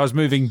stage, I was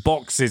moving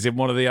boxes in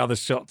one of the other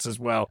shots as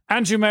well.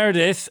 Andrew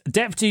Meredith,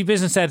 Deputy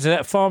Business Editor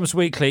at Farmers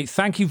Weekly,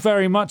 thank you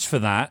very much for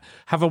that.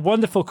 Have a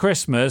wonderful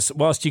Christmas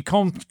whilst you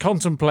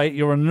contemplate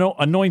your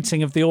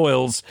anointing of the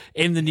oils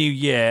in the new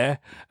year,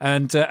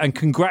 and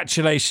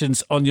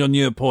congratulations on your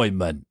new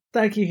appointment.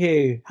 Thank you,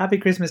 Hugh. Happy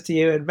Christmas to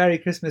you and Merry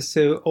Christmas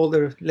to all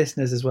the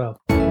listeners as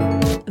well.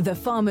 The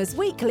Farmers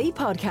Weekly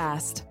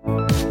Podcast.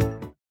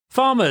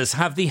 Farmers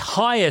have the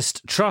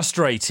highest trust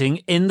rating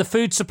in the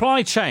food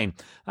supply chain.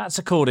 That's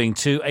according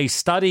to a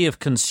study of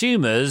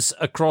consumers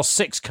across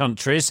 6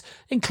 countries,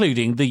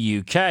 including the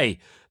UK.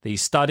 The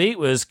study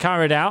was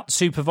carried out,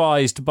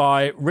 supervised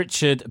by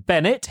Richard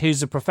Bennett,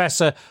 who's a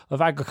professor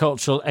of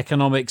agricultural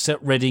economics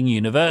at Reading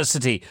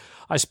University.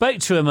 I spoke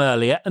to him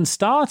earlier and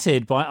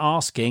started by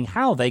asking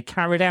how they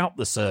carried out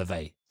the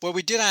survey. Well,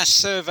 we did our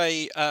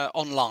survey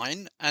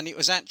online, and it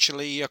was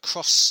actually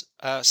across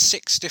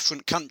 6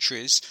 different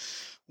countries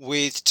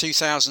with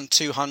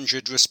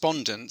 2,200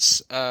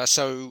 respondents.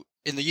 So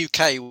in the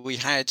UK, we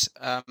had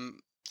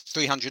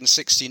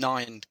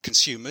 369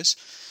 consumers.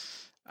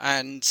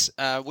 And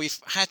we've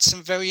had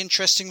some very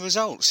interesting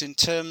results in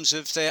terms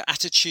of their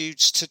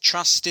attitudes to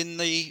trust in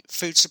the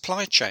food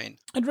supply chain.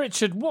 And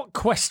Richard, what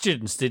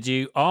questions did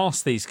you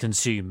ask these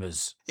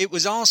consumers? It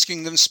was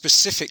asking them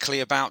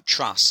specifically about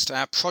trust.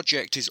 Our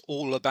project is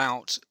all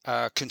about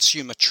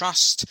consumer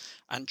trust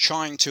and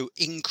trying to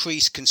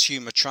increase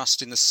consumer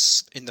trust in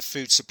the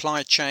food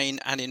supply chain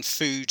and in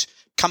food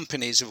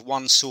companies of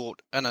one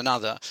sort and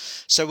another.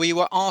 So we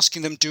were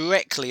asking them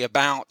directly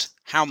about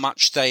how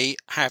much they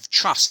have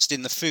trust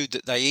in the food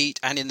that they eat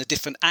and in the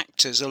different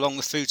actors along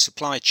the food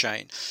supply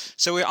chain.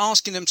 So we're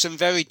asking them some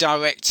very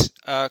direct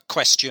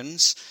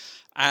questions.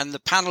 And the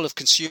panel of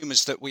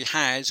consumers that we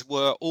had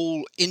were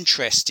all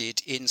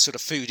interested in sort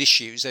of food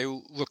issues. They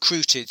were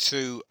recruited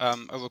through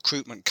a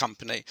recruitment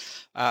company,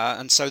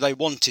 and so they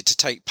wanted to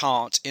take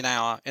part in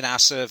our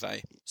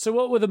survey. So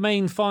what were the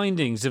main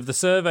findings of the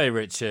survey,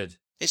 Richard?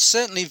 It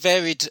certainly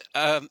varied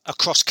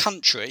across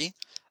country,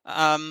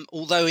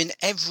 although in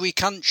every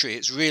country,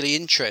 it's really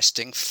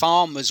interesting,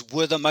 farmers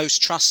were the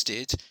most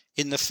trusted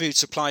in the food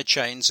supply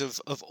chains of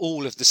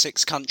all of the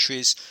 6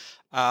 countries.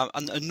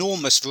 An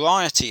enormous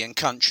variety in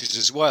countries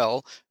as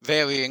well,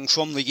 varying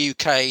from the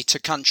UK to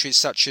countries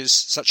such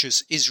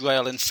as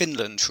Israel and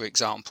Finland, for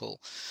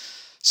example.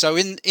 So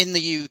in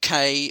the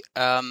UK,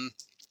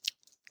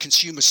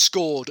 consumers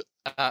scored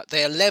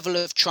their level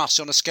of trust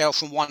on a scale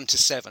from 1 to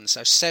 7.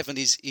 So 7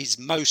 is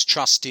most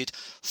trusted,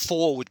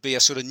 4 would be a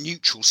sort of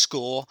neutral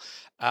score.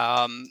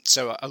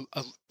 So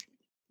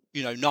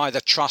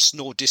neither trust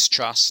nor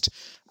distrust.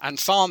 And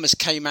farmers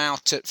came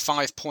out at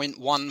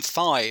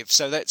 5.15,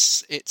 so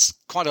it's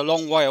quite a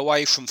long way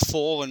away from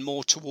 4 and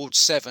more towards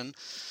 7.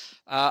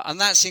 And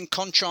that's in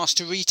contrast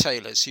to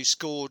retailers who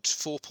scored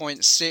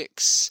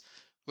 4.6,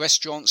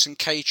 restaurants and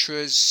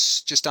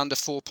caterers just under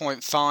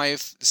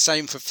 4.5, the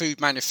same for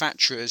food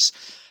manufacturers.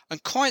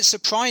 And quite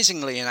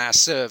surprisingly in our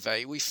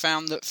survey, we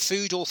found that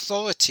food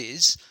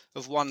authorities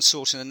of one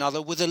sort and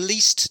another were the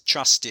least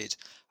trusted.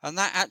 And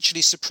that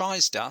actually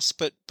surprised us,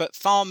 but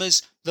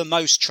farmers the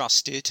most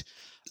trusted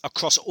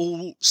across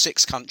all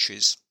 6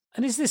 countries.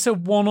 And is this a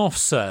one-off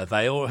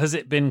survey, or has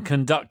it been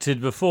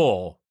conducted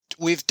before?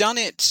 We've done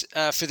it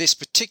for this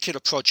particular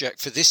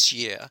project for this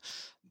year,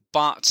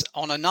 but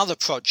on another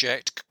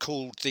project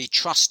called the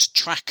Trust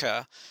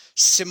Tracker,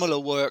 similar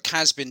work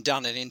has been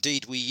done, and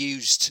indeed we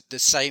used the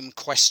same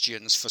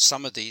questions for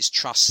some of these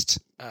trust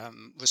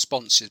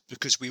responses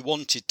because we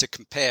wanted to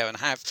compare and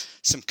have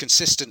some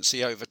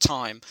consistency over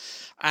time.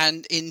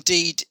 And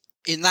indeed,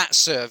 in that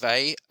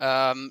survey,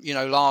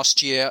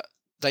 last year,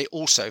 they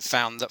also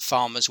found that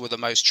farmers were the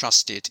most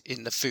trusted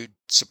in the food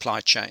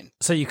supply chain.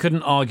 So you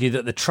couldn't argue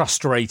that the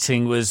trust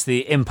rating was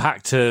the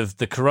impact of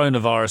the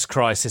coronavirus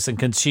crisis and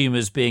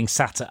consumers being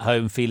sat at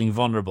home feeling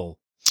vulnerable?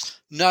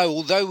 No,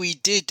 although we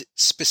did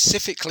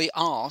specifically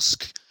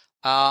ask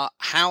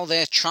how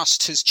their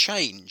trust has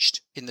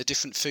changed in the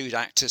different food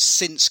actors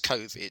since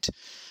COVID.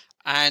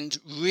 And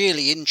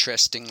really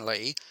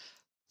interestingly,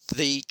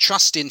 the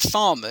trust in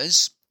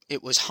farmers,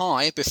 it was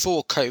high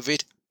before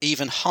COVID,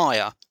 even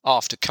higher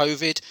after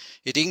COVID.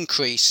 It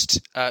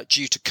increased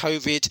due to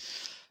COVID.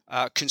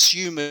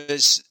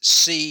 Consumers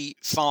see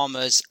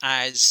farmers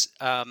as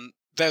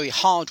very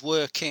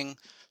hardworking,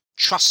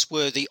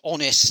 trustworthy,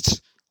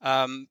 honest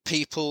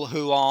people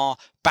who are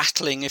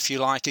battling, if you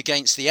like,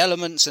 against the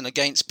elements and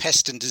against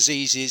pests and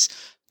diseases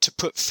to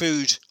put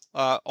food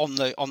on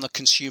the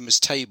consumer's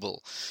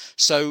table.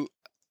 So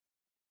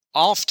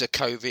after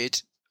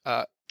COVID,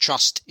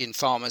 trust in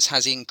farmers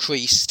has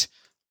increased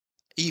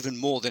even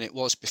more than it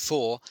was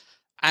before,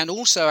 and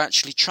also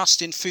actually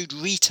trust in food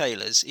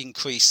retailers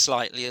increased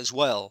slightly as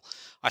well.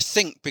 I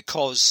think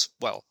because,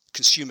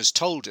 consumers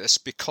told us,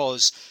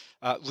 because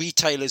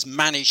retailers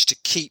managed to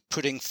keep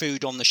putting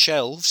food on the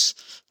shelves.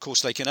 Of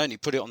course, they can only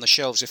put it on the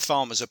shelves if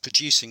farmers are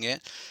producing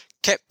it.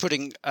 Kept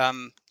putting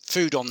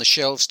food on the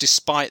shelves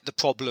despite the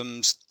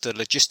problems, the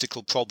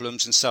logistical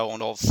problems and so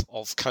on of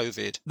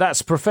COVID.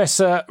 That's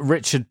Professor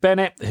Richard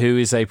Bennett, who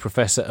is a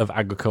Professor of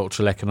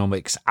Agricultural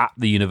Economics at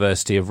the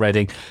University of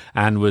Reading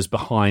and was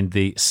behind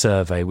the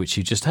survey which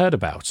you just heard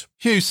about.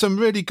 Hugh, some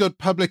really good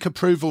public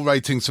approval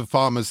ratings for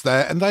farmers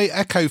there, and they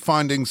echo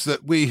findings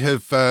that we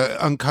have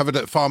uncovered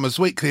at Farmers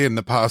Weekly in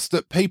the past,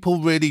 that people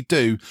really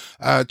do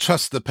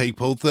trust the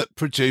people that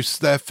produce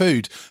their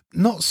food.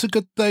 Not so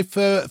good, though,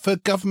 for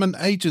government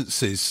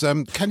agencies.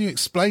 Can you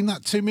explain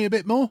that to me a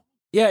bit more?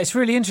 Yeah, it's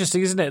really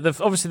interesting, isn't it?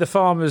 Obviously, the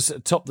farmers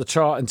top the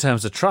chart in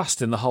terms of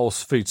trust in the whole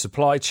food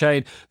supply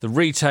chain. The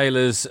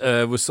retailers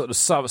were sort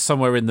of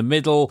somewhere in the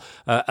middle.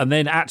 And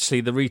then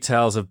actually the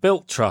retailers have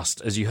built trust,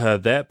 as you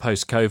heard there,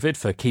 post-COVID,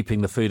 for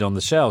keeping the food on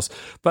the shelves.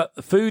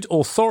 But food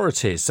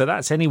authorities, so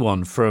that's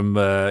anyone from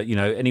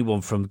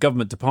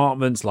government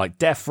departments like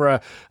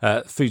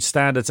DEFRA, Food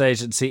Standards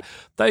Agency,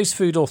 those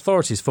food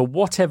authorities, for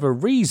whatever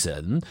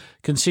reason,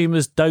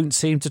 consumers don't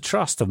seem to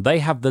trust them. They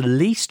have the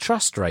least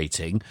trust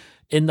rating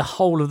in the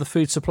whole of the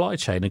food supply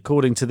chain,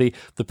 according to the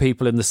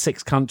people in the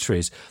 6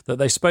 countries that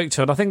they spoke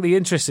to. And I think the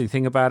interesting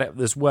thing about it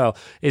as well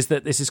is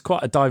that this is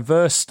quite a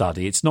diverse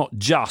study. It's not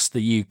just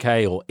the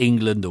UK or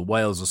England or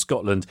Wales or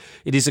Scotland.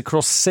 It is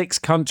across 6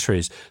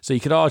 countries. So you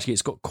could argue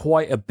it's got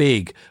quite a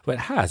big,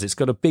 well, it's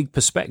got a big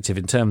perspective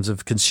in terms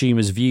of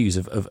consumers' views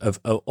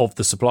of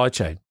the supply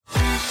chain.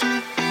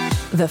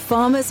 The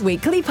Farmers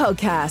Weekly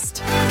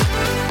Podcast.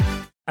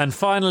 And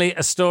finally,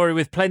 a story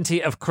with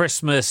plenty of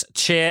Christmas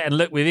cheer. And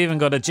look, we've even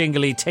got a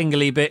jingly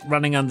tingly bit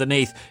running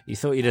underneath. You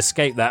thought you'd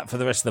escape that for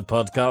the rest of the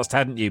podcast,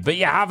 hadn't you? But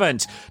you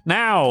haven't.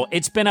 Now,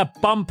 it's been a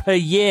bumper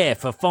year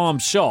for farm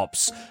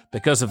shops.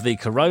 Because of the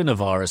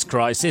coronavirus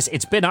crisis,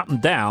 it's been up and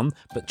down,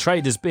 but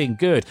trade has been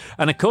good.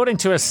 And according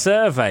to a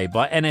survey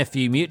by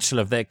NFU Mutual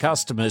of their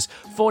customers,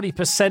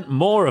 40%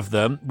 more of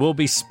them will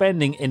be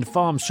spending in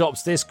farm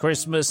shops this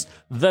Christmas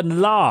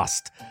than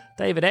last.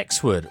 David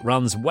Exwood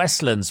runs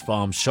Westlands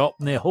Farm Shop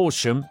near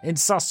Horsham in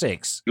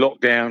Sussex.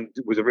 Lockdown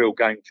was a real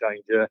game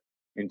changer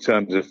in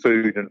terms of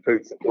food and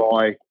food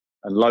supply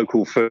and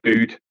local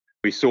food.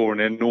 We saw an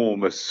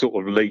enormous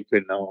sort of leap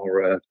in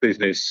our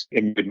business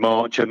in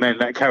mid-March, and then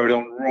that carried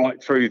on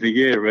right through the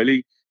year,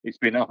 really. It's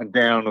been up and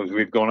down as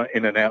we've gone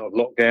in and out of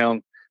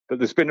lockdown, but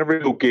there's been a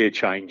real gear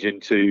change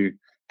into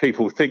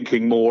people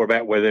thinking more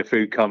about where their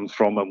food comes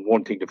from and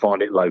wanting to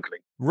find it locally.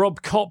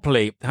 Rob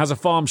Copley has a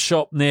farm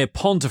shop near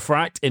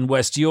Pontefract in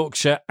West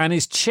Yorkshire and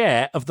is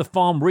chair of the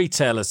Farm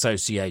Retail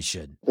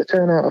Association. The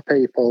turnout of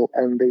people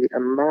and the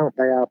amount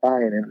they are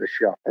buying in the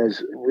shop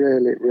has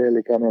really,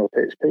 really gone up.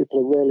 It's people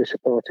are really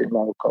supporting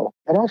local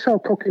and also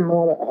cooking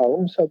more at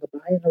home, so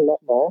they're buying a lot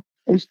more.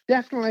 It's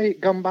definitely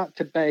gone back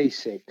to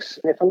basics.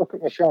 If I look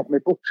at my shop, my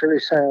butchery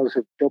sales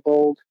have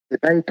doubled. The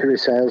bakery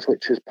sales,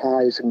 which is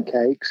pies and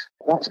cakes,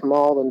 that's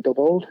more than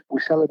doubled.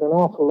 We're selling an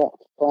awful lot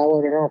of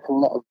flour, an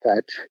awful lot of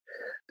veg.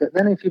 But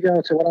then if you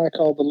go to what I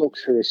call the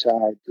luxury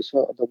side, the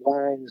sort of the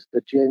wines,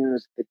 the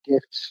gins, the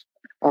gifts,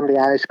 and the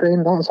ice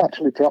cream, that's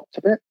actually dropped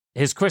a bit.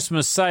 His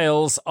Christmas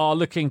sales are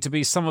looking to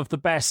be some of the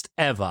best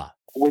ever.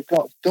 We've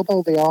got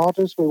double the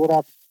orders we would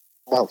have,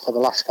 well, for the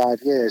last 5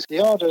 years.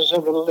 The orders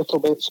are a little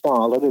bit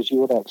smaller, as you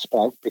would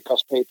expect,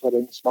 because people are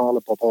in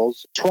smaller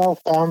bubbles.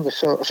 £12, the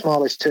sort of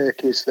smallest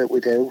turkeys that we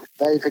do,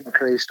 they've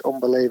increased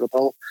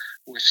unbelievable.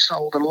 We've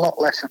sold a lot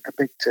less of the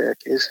big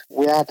turkeys.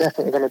 We are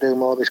definitely going to do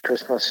more this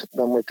Christmas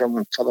than we've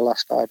done for the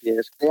last 5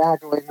 years. They are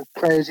going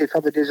crazy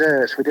for the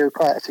desserts. We do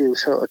quite a few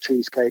sort of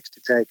cheesecakes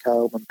to take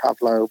home and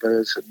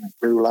pavlovas and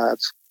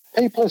roulades.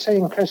 People are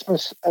seeing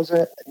Christmas as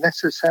a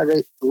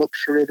necessary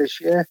luxury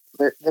this year.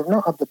 They've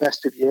not had the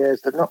best of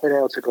years. They've not been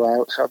able to go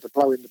out, so they're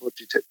blowing the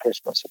budget at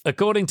Christmas.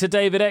 According to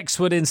David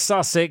Exwood in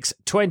Sussex,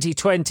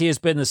 2020 has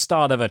been the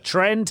start of a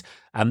trend,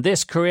 and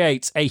this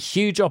creates a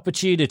huge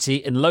opportunity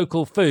in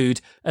local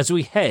food as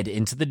we head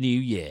into the new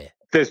year.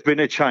 There's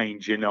been a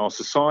change in our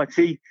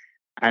society,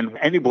 and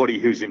anybody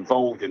who's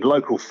involved in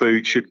local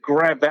food should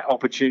grab that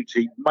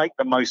opportunity, make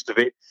the most of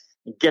it,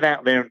 and get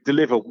out there and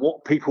deliver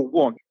what people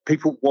want.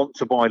 People want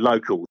to buy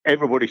local.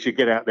 Everybody should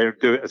get out there and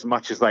do it as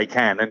much as they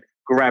can and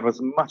grab as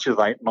much of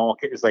that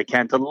market as they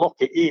can to lock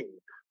it in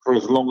for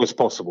as long as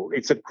possible.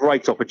 It's a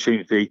great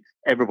opportunity.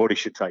 Everybody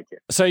should take it.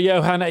 So,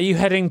 Johan, are you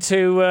heading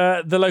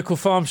to the local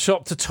farm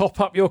shop to top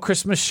up your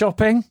Christmas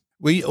shopping?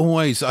 We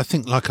always, I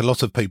think like a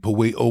lot of people,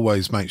 we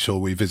always make sure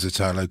we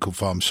visit our local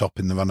farm shop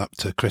in the run-up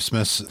to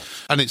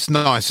Christmas. And it's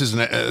nice, isn't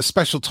it, at a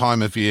special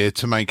time of year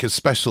to make a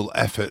special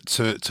effort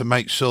to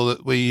make sure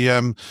that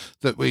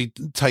we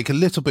take a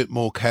little bit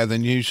more care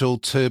than usual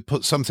to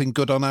put something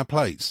good on our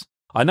plates.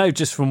 I know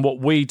just from what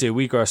we do,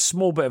 we grow a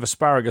small bit of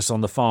asparagus on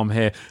the farm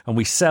here and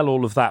we sell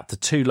all of that to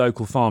 2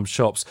 local farm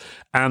shops.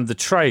 And the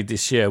trade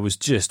this year was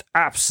just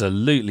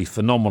absolutely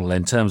phenomenal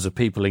in terms of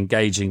people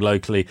engaging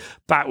locally,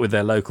 back with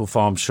their local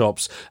farm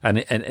shops and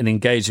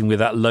engaging with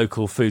that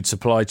local food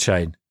supply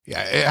chain.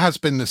 Yeah, it has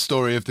been the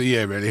story of the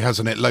year, really,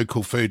 hasn't it?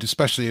 Local food,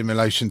 especially in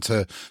relation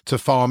to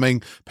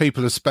farming.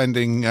 People are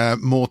spending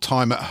more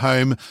time at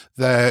home.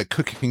 They're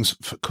cooking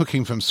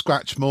from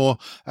scratch more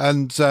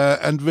and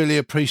really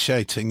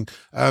appreciating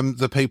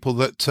the people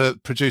that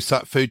produce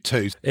that food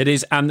too. It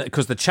is, and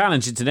because the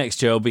challenge into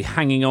next year will be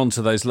hanging on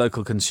to those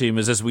local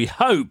consumers as we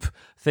hope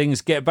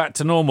things get back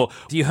to normal.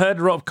 You heard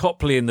Rob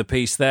Copley in the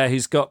piece there.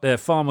 He's got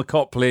Farmer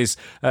Copley's.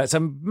 It's a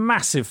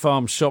massive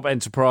farm shop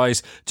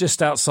enterprise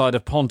just outside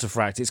of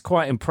Pontefract. It's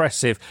quite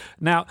impressive.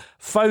 Now,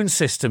 phone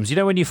systems. You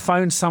know when you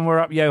phone somewhere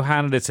up,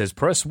 Johan, and it says,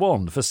 press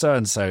 1 for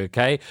so-and-so,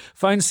 okay?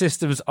 Phone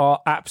systems are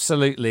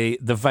absolutely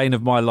the vein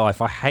of my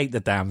life. I hate the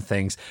damn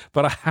things.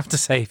 But I have to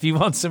say, if you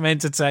want some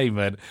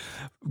entertainment,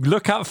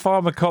 look up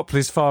Farmer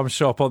Copley's farm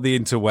shop on the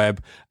interweb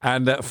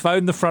and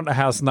phone the front of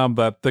house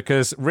number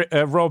because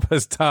Rob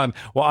has done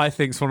what I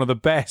think is one of the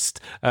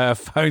best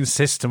phone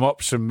system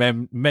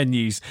option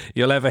menus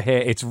you'll ever hear.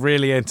 It's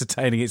really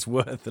entertaining. It's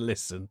worth a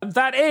listen.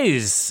 That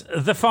is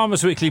the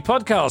Farmers Weekly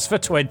podcast for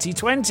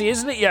 2020,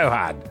 isn't it,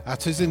 Johan?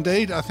 That is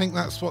indeed. I think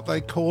that's what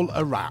they call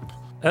a wrap.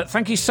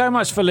 Thank you so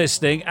much for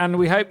listening, and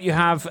we hope you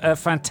have a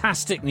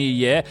fantastic new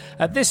year.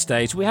 At this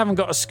stage, we haven't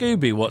got a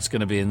Scooby what's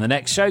going to be in the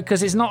next show,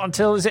 because it's not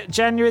until, is it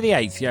January the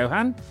 8th,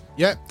 Johan?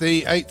 Yep,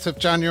 the 8th of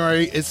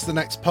January is the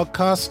next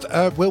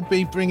podcast. We'll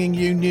be bringing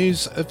you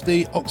news of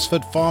the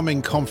Oxford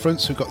Farming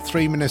Conference. We've got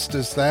 3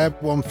 ministers there,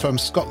 one from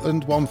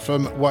Scotland, one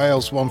from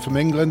Wales, one from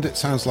England. It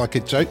sounds like a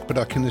joke, but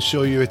I can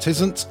assure you it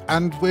isn't.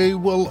 And we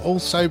will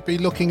also be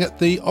looking at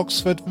the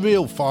Oxford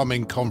Real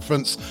Farming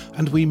Conference,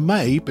 and we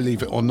may,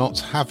 believe it or not,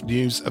 have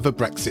news of a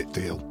Brexit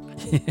deal.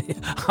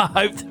 I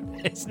hope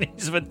It's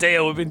news of a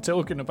deal. We've been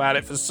talking about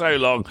it for so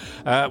long.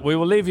 We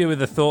will leave you with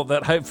the thought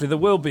that hopefully there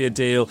will be a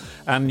deal,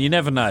 and you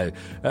never know.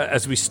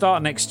 As we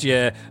start next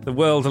year, the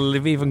world will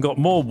have even got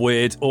more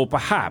weird, or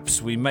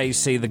perhaps we may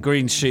see the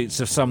green shoots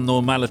of some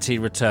normality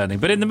returning.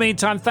 But in the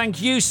meantime,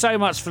 thank you so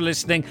much for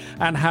listening,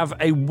 and have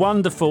a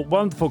wonderful,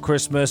 wonderful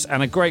Christmas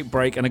and a great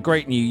break and a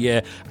great new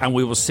year, and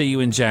we will see you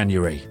in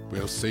January.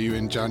 We'll see you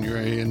in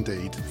January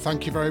indeed.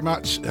 Thank you very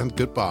much, and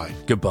goodbye.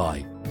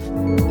 Goodbye.